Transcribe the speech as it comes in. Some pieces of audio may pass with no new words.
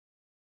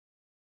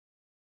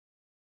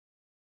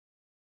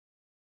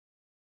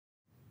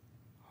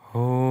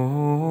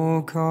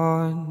O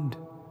God,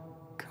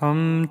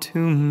 come to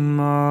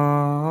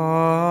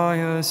my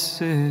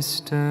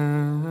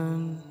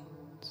assistance.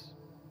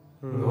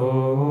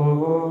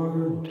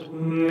 Lord,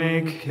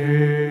 make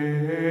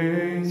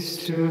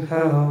haste to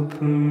help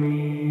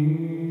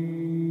me.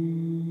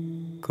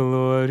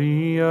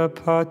 Gloria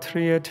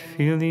Patri et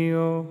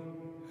Filio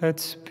et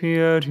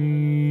Spiritui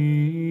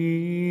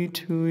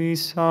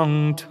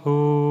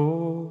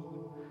Sancto,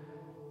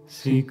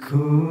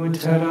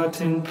 sicut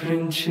erat in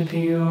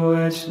principio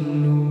et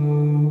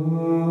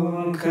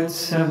nunc et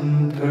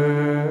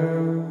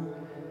semper,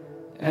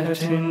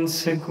 et in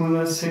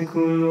saecula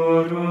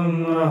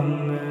saeculorum.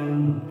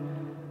 Amen.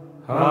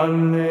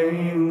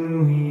 Alleluia.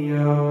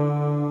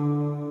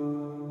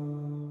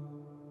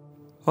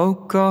 O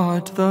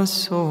God, the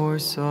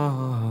source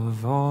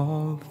of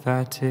all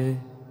that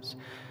is,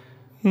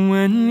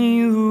 when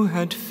you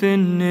had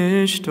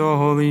finished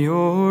all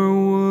your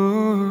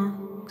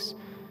works,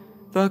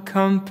 the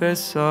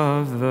compass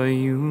of the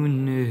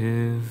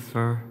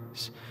universe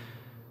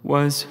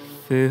was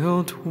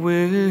filled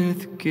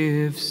with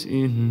gifts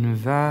in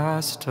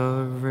vast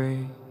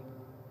array.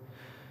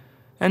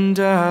 And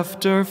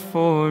after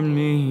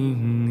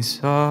forming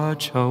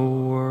such a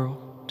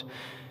world,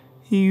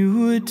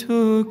 you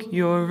took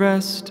your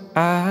rest,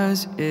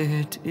 as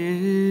it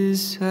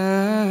is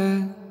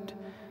said,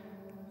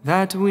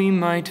 that we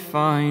might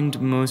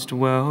find most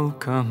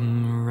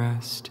welcome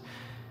rest,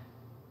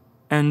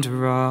 and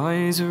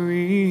rise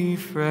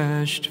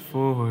refreshed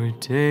for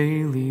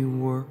daily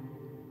work.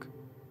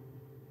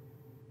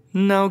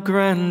 Now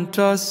grant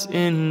us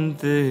in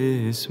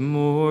this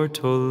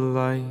mortal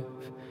life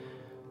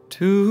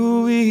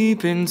to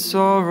weep in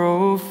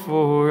sorrow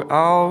for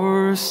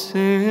our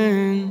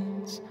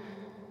sins,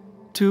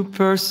 to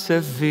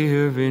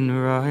persevere in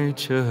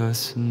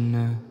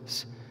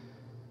righteousness,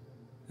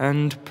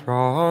 and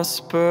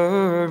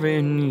prosper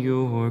in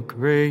your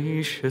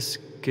gracious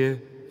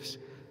gifts,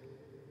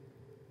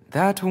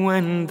 that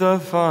when the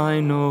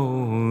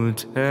final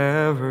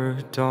terror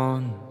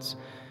dawns,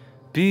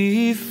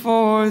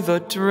 before the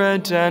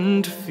dread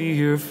and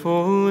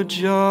fearful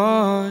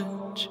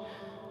judge,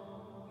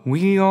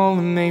 we all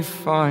may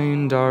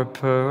find our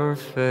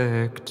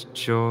perfect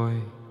joy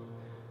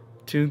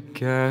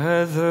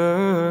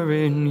together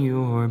in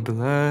your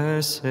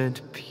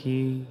blessed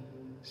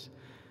peace.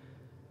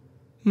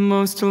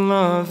 Most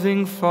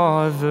loving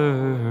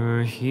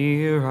Father,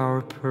 hear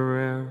our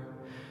prayer,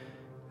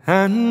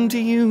 and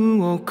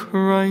you, O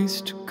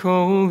Christ,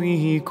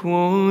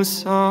 co-equal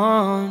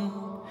Son,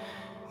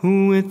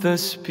 who with the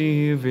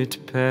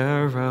Spirit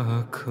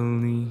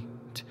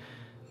Paraclete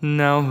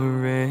now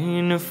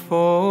reign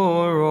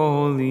for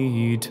all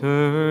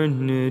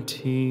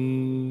eternity.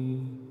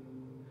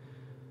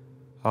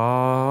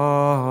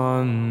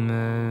 Amen.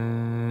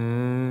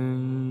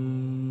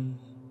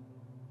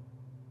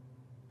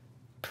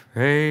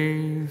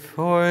 Pray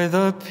for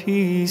the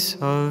peace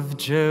of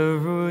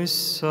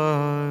Jerusalem.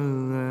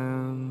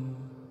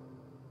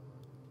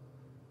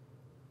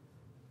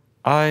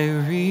 I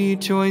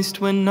rejoiced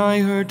when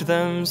I heard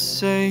them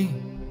say,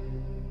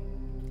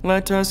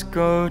 let us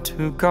go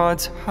to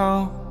God's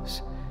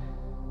house.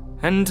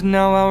 And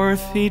now our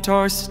feet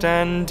are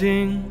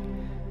standing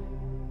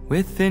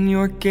within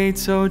your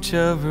gates, O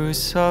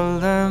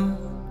Jerusalem.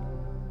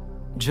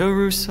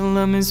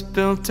 Jerusalem is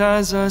built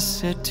as a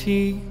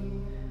city,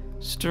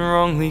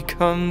 strongly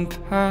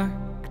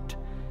compact.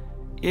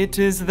 It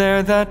is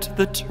there that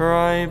the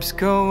tribes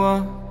go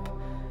up,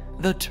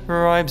 the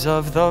tribes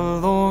of the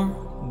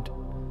Lord.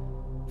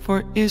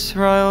 For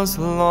Israel's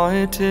law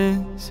it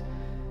is,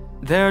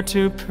 there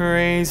to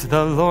praise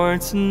the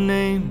Lord's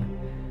name.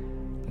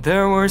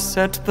 There were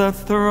set the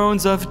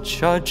thrones of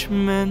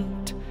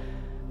judgment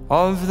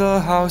of the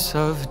house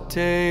of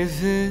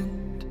David.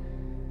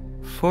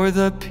 For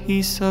the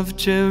peace of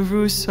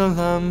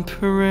Jerusalem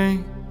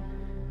pray,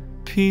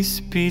 peace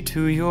be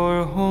to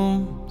your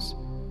homes.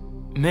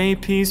 May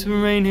peace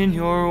reign in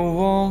your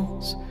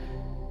walls,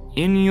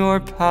 in your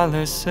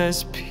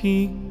palaces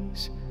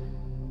peace.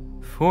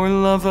 For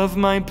love of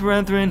my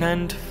brethren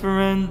and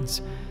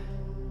friends,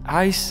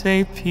 I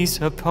say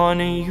peace upon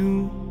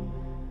you.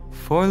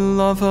 For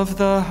love of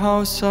the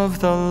house of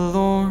the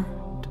Lord,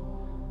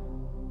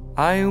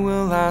 I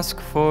will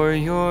ask for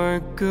your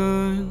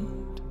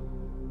good.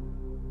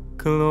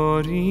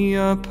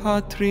 Gloria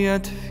Patri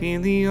et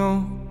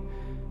Filio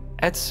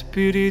et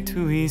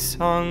Spiritui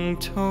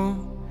Sancto,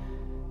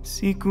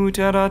 sicut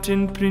erat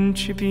in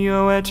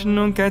principio et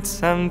nunc et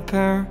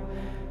semper,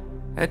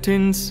 et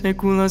in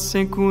saecula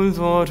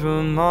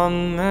saeculorum.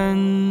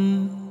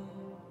 Amen.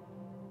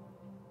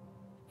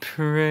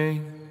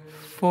 Pray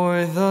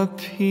for the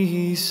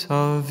peace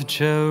of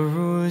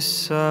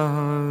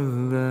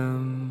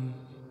Jerusalem.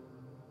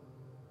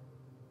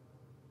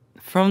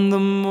 From the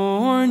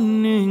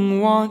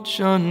morning watch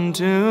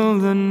until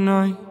the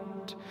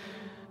night,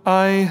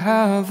 I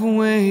have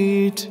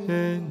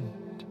waited,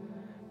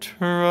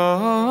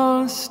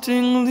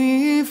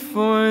 trustingly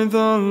for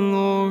the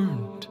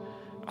Lord.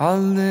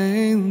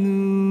 Alleluia.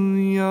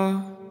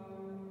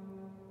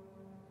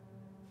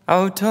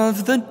 Out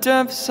of the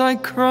depths I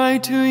cry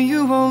to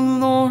you, O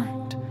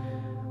Lord.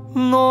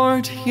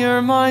 Lord,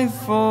 hear my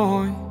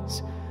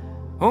voice.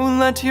 O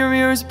let your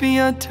ears be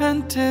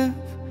attentive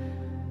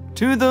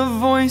to the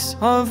voice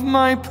of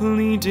my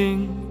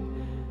pleading.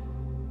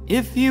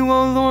 If you,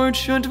 O Lord,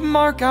 should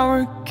mark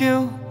our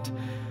guilt,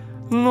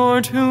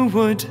 Lord, who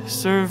would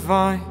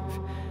survive?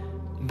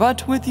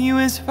 But with you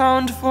is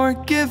found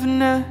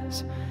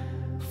forgiveness.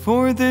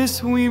 For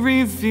this we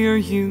revere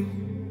you.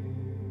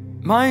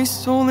 My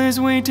soul is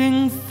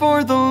waiting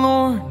for the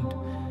Lord.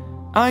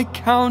 I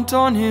count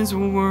on his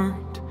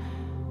word.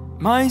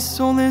 My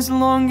soul is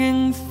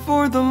longing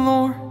for the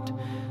Lord,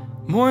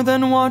 more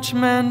than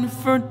watchmen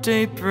for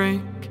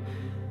daybreak.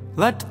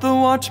 Let the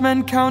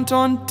watchmen count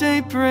on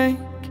daybreak,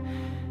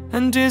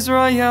 and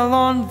Israel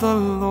on the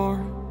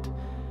Lord.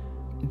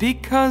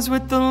 Because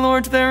with the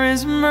Lord there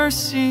is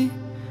mercy,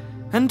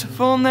 and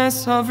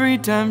fullness of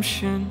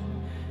redemption.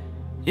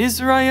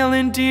 Israel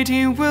indeed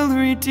he will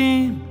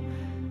redeem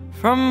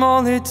from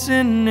all its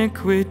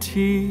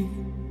iniquity.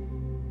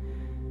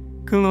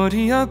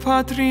 Gloria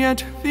Patri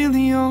et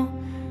Filio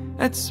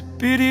et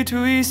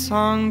Spiritui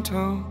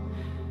Sancto,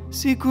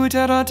 sicut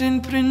erat in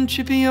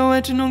principio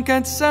et nunc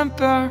et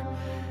semper,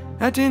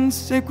 et in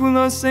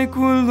saecula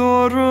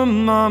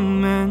saeculorum.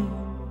 Amen.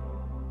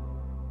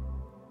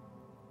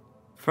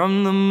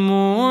 From the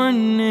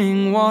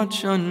morning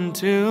watch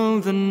until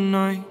the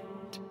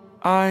night,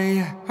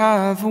 I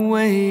have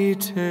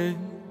waited,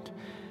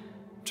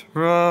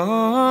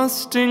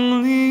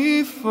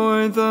 trustingly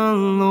for the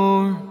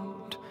Lord.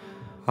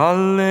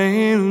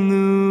 Alleluia.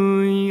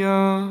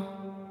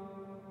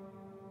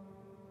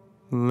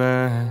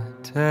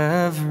 Let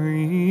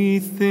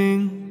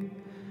everything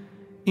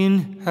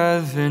in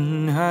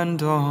heaven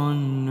and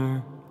on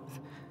earth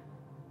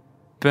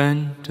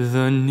bend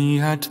the knee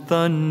at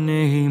the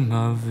name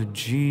of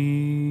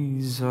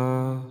Jesus.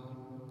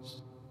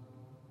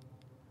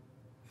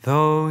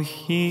 Though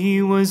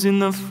he was in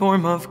the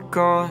form of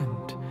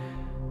God,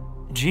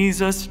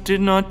 Jesus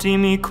did not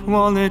deem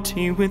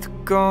equality with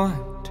God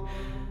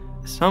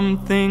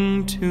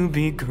something to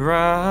be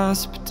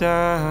grasped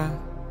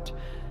at.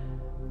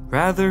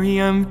 Rather, he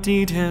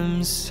emptied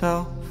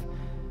himself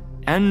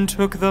and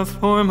took the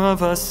form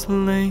of a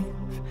slave,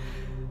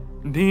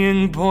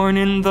 being born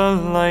in the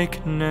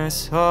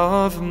likeness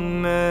of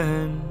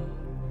men.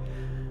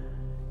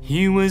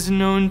 He was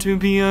known to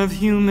be of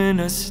human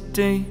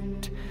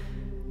estate,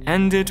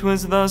 and it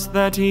was thus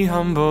that he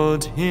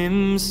humbled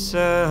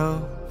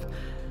himself,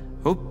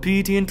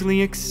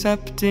 obediently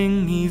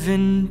accepting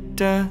even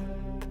death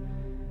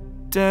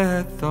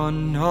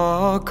on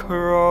a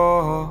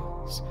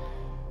cross.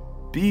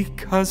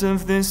 Because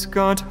of this,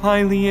 God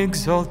highly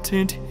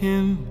exalted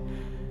him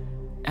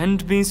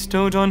and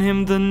bestowed on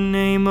him the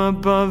name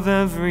above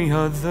every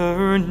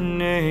other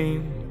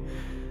name,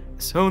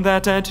 so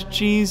that at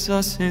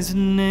Jesus'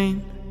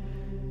 name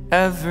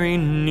every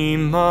knee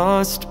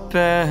must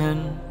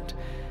bend,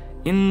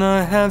 in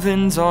the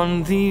heavens,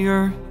 on the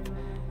earth,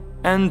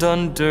 and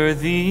under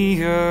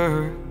the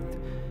earth,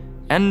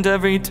 and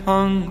every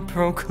tongue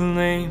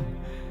proclaim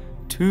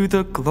to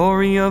the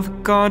glory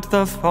of God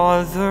the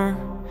Father,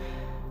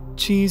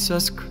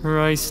 Jesus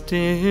Christ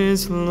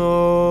is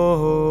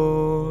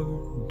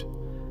Lord.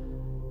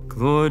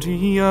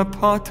 Gloria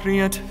Patri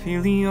et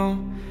Filio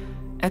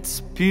et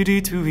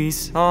Spiritui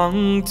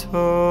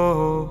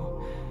Sancto,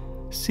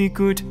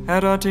 sicut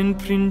erat in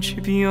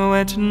principio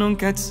et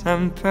nunc et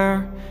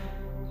semper,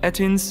 et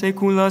in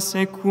saecula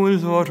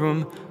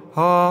saeculorum.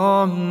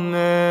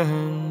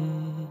 Amen.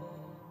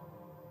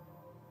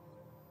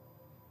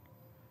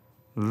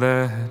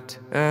 Let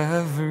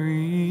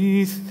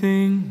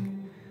everything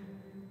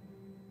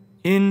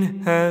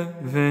in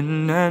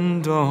heaven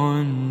and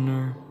on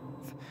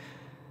earth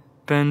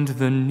bend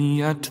the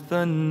knee at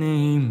the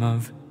name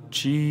of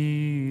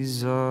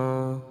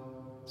Jesus.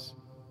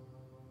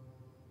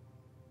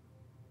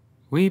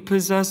 We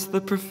possess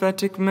the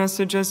prophetic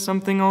message as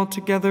something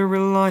altogether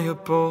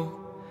reliable.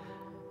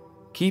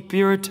 Keep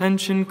your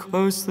attention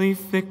closely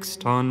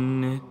fixed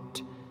on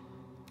it,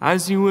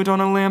 as you would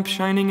on a lamp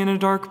shining in a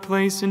dark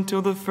place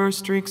until the first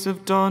streaks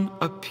of dawn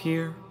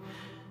appear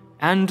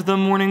and the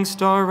morning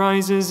star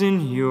rises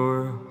in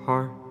your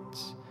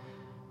hearts.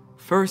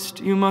 First,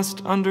 you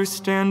must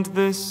understand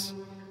this.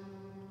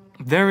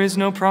 There is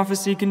no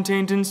prophecy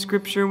contained in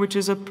Scripture which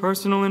is a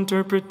personal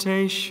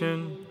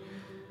interpretation.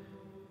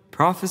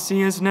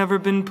 Prophecy has never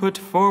been put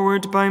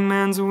forward by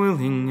man's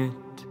willing it.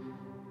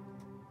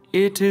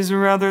 It is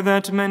rather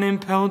that men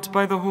impelled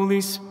by the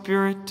Holy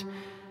Spirit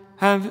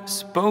have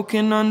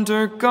spoken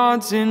under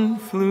God's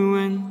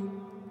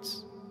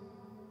influence.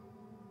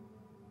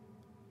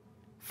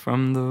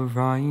 From the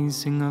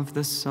rising of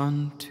the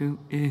sun to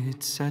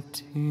its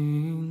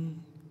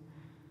setting,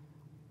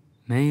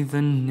 may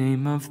the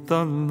name of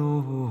the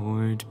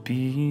Lord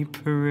be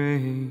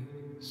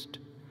praised.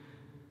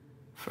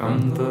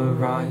 From the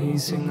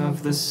rising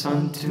of the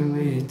sun to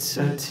its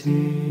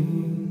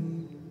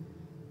setting,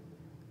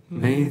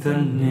 may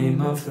the name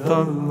of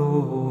the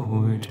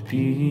Lord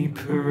be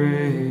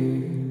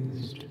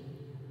praised.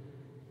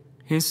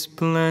 His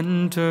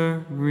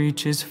splendor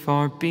reaches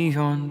far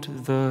beyond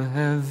the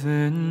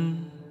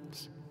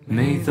heavens.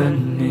 May the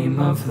name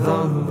of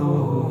the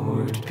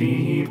Lord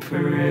be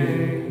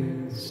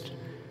praised.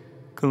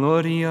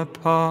 Gloria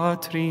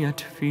Patri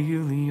et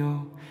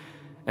Filio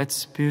et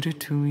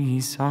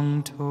Spiritui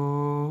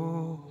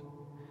Sancto.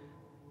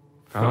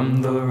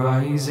 From the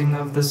rising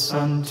of the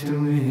sun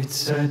to its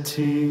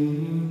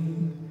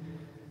setting,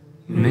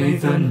 may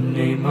the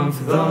name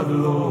of the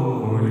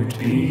Lord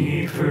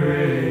be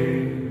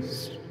praised.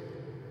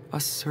 A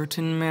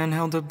certain man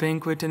held a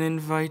banquet and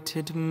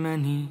invited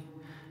many.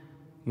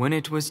 When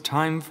it was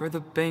time for the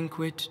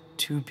banquet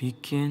to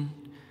begin,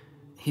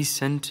 he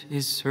sent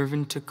his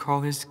servant to call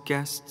his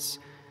guests,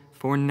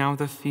 for now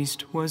the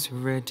feast was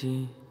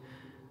ready.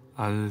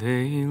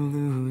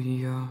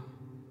 Alleluia.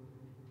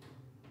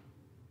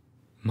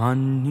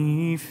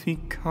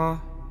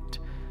 Magnificat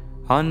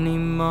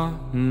anima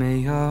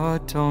mea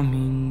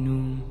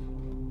Dominum,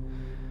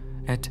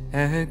 et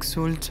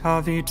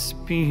exultavit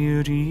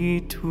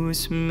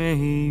spiritus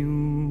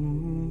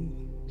meus,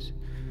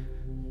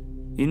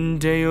 in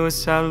Deo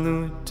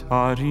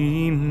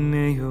salutari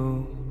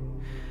meo,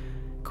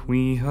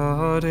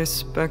 quia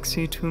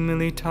respexit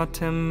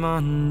humilitatem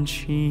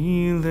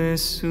ancile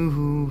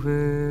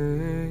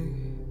suae,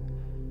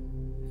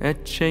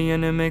 ecce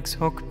enim ex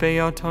hoc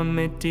beatam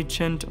et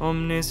dicent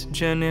omnes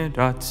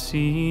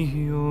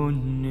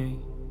generationes,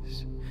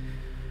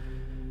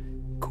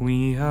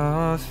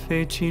 quia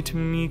fecit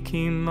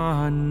mihi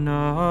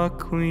mana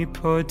qui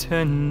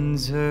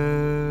potens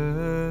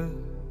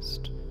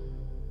est,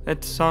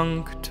 et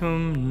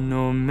sanctum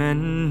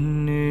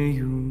nomen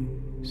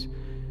eius,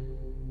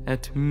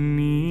 et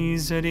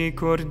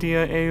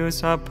misericordia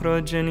eius a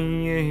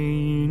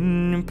progenie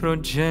in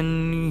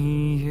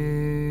progenies,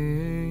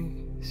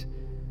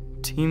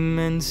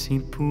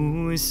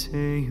 timensibus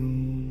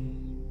eum,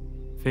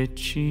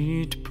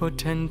 fecit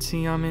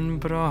potentiam in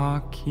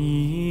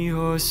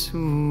brachio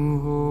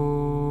suo,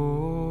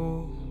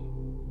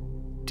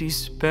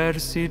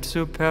 dispersit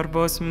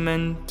superbos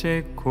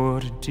mente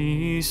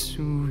cordi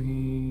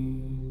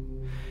sui,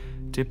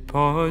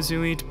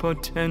 deposuit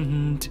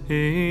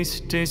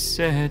potentes de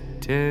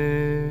sete,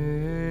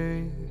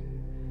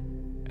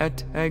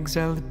 et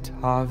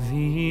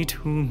exaltavit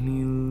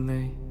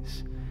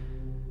humiles,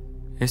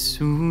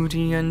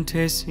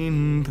 esudientes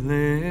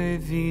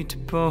implevit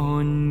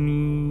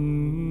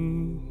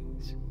bonis,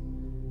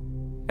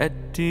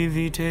 et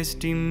divites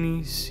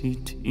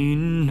dimisit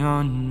in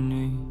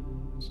annes.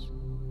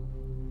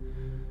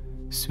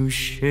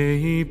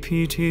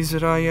 Suscepit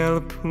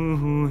Israel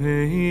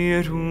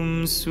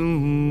puerum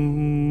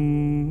sum,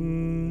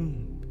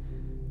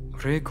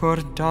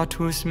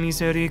 recordatus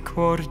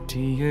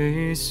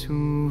misericordiae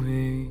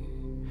suae,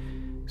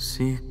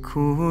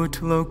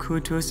 sicut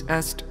locutus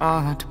est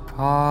ad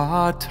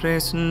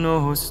patres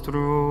nostros,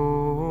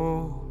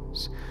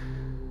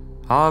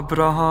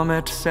 Abraham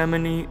et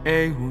semini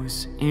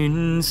eius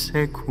in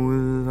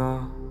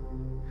saecula.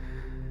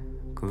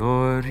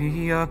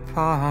 Gloria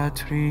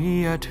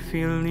Patri et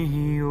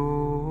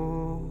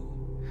Filio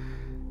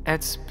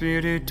et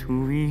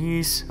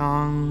Spiritui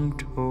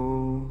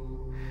Sancto,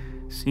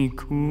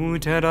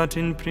 sicut erat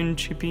in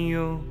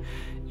principio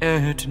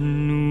et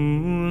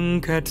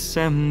nunc et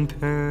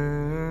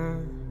semper,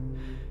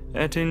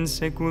 et in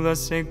saecula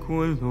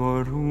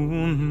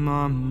saeculorum.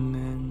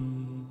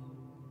 Amen.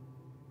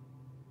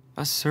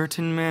 A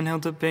certain man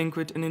held a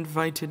banquet and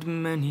invited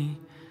many.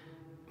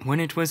 When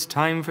it was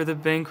time for the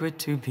banquet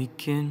to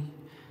begin,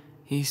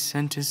 he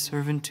sent his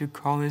servant to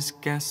call his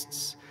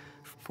guests,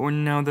 for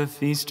now the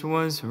feast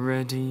was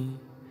ready.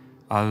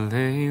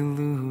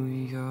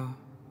 Alleluia.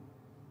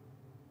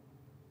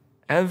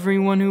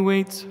 Everyone who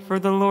waits for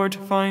the Lord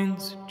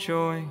finds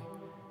joy.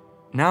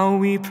 Now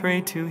we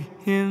pray to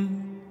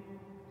him.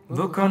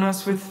 Look on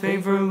us with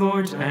favor,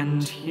 Lord,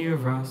 and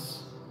hear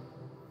us.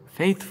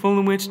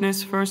 Faithful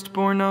witness,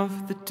 firstborn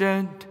of the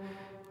dead,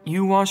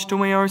 you washed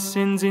away our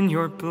sins in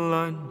your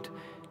blood.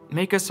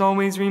 Make us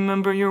always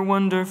remember your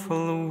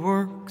wonderful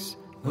works.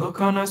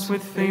 Look on us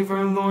with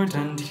favor, Lord,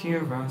 and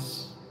hear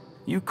us.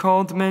 You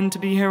called men to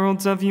be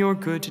heralds of your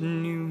good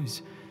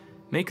news.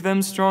 Make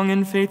them strong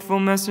and faithful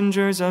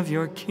messengers of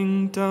your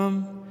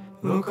kingdom.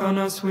 Look on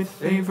us with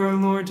favor,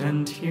 Lord,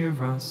 and hear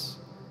us.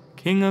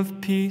 King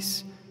of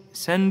peace,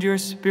 send your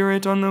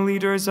Spirit on the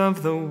leaders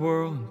of the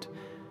world.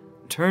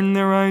 Turn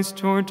their eyes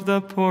toward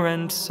the poor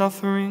and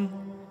suffering.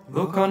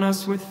 Look on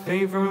us with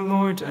favor,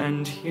 Lord,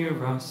 and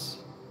hear us.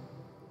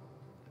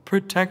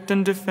 Protect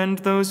and defend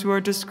those who are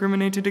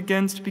discriminated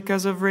against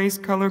because of race,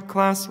 color,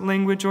 class,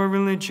 language, or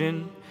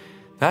religion,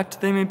 that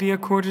they may be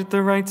accorded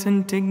the rights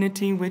and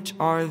dignity which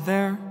are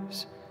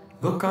theirs.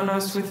 Look on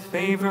us with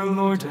favor,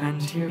 Lord,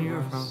 and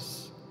hear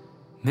us.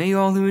 May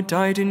all who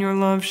died in your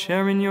love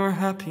share in your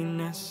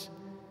happiness,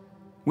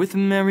 with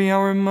Mary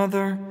our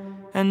Mother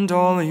and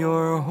all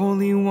your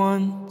holy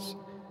ones.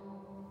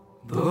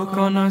 Look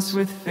on us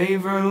with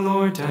favor,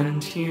 Lord,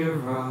 and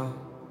hear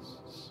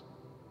us.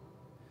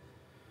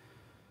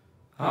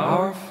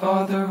 Our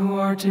Father who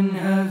art in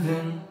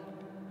heaven,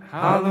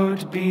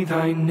 hallowed be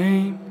thy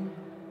name.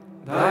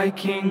 Thy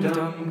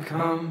kingdom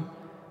come,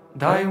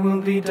 thy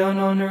will be done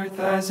on earth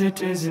as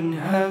it is in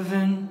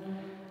heaven.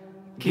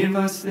 Give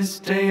us this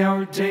day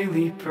our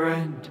daily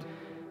bread,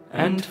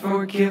 and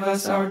forgive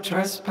us our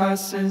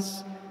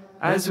trespasses,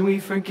 as we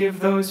forgive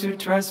those who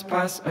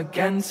trespass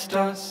against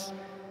us.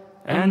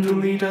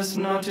 And lead us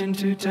not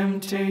into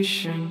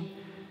temptation,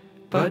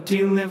 but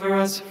deliver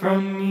us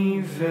from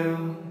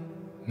evil.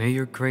 May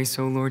your grace,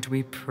 O Lord,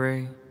 we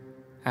pray,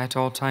 at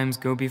all times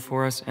go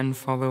before us and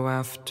follow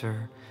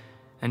after,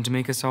 and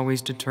make us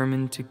always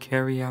determined to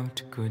carry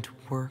out good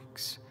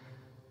works.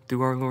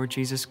 Through our Lord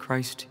Jesus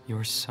Christ,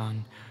 your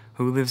Son,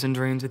 who lives and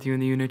reigns with you in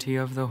the unity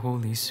of the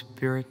Holy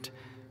Spirit,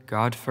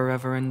 God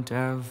forever and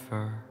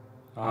ever.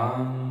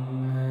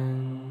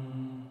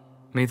 Amen.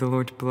 May the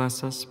Lord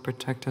bless us,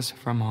 protect us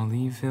from all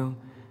evil,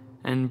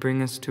 and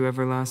bring us to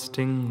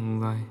everlasting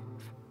life.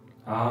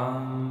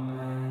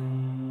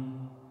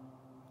 Amen.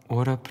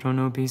 Ora pro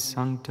nobis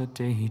sancta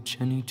Dei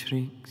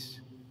genitrix,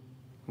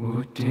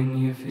 ut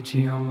in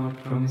efficiamur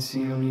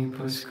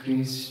promissionibus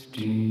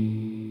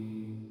Christi.